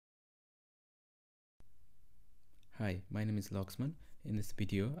Hi, my name is Laxman. In this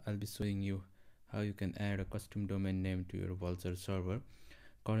video, I'll be showing you how you can add a custom domain name to your Vultr server.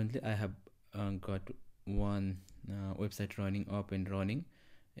 Currently, I have got one website running up and running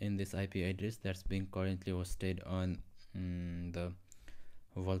in this IP address that's being currently hosted on the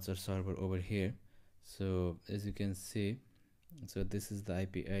Vultr server over here. So as you can see, so this is the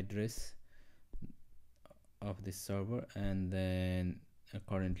IP address of this server, and then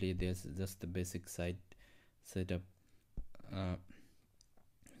currently there's just the basic site setup. Uh,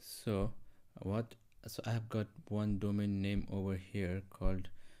 so I have got one domain name over here called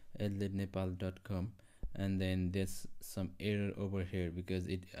ldnepal.com, and then there's some error over here because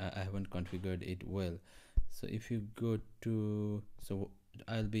I haven't configured it well. So if you go to, so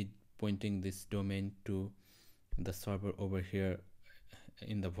I'll be pointing this domain to the server over here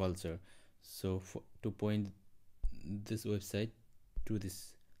in the Vultr. So to point this website to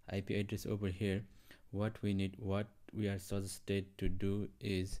this IP address over here, what we are suggested to do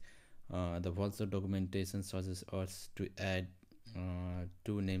is the Vultr documentation suggests us to add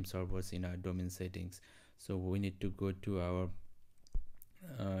two name servers in our domain settings. So we need to go to our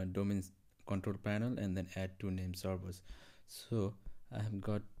domain control panel and then add two name servers. So I have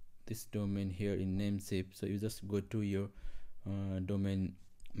got this domain here in namesip. So you just go to your domain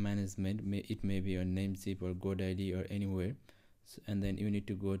management, it may be on namesip or GoDaddy or anywhere, and then you need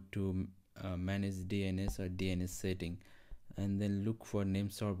to go to manage DNS or DNS setting, and then look for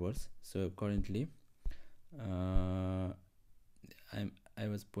name servers. So currently I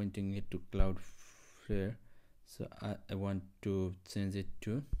was pointing it to Cloudflare, so I want to change it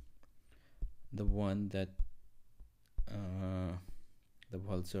to the one that the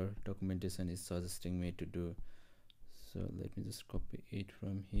Vultr documentation is suggesting me to do. So let me just copy it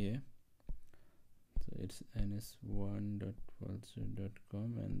from here. So it's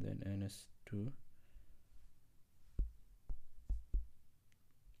ns1.vultr.com and then ns2.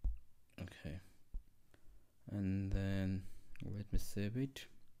 Okay, and then let me save it.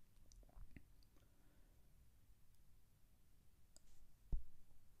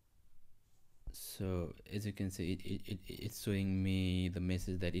 So as you can see, it's showing me the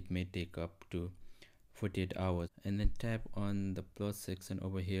message that it may take up to 48 hours, and then tap on the plus section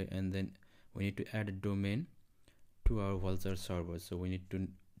over here, and then we need to add a domain to our Vultr server. So we need to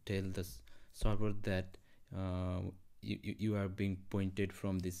tell the server that you are being pointed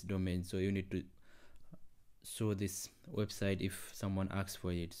from this domain, so you need to show this website if someone asks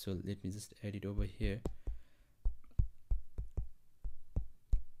for it. So let me just add it over here,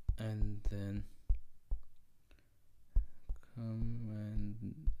 and then come,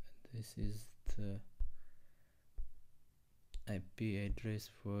 and this is the IP address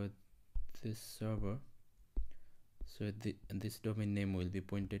for this server. So this domain name will be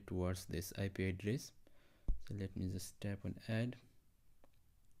pointed towards this IP address. So let me just tap on add.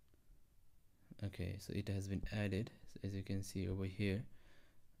 Okay, so it has been added, so as you can see over here.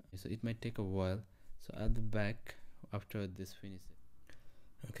 So it might take a while, so I'll be back after this finishes.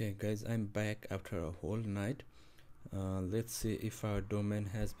 Okay guys, I'm back after a whole night. Let's see if our domain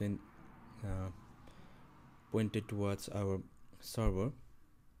has been pointed towards our server.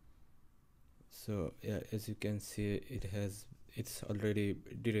 So yeah, as you can see, it's already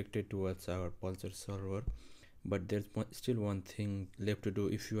directed towards our Vultr server, but there's still one thing left to do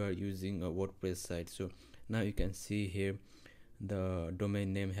if you are using a WordPress site. So now you can see here the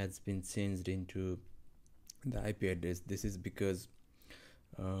domain name has been changed into the IP address. This is because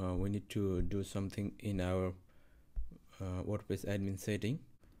we need to do something in our WordPress admin setting.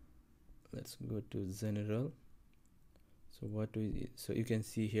 Let's go to general. So you can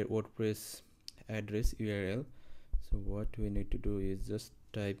see here WordPress address URL. So what we need to do is just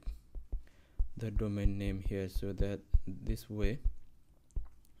type the domain name here, so that this way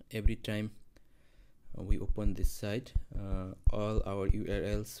every time we open this site, all our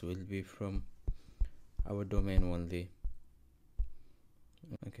URLs will be from our domain only.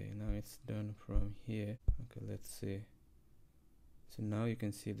 Okay, now it's done from here. Okay, let's see. So now you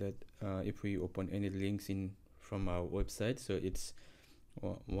can see that if we open any links in from our website, so it's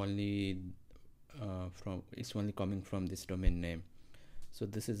only coming from this domain name. So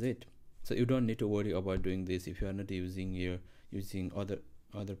this is it. So you don't need to worry about doing this if you are not using other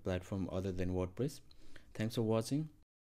platform other than WordPress. Thanks for watching.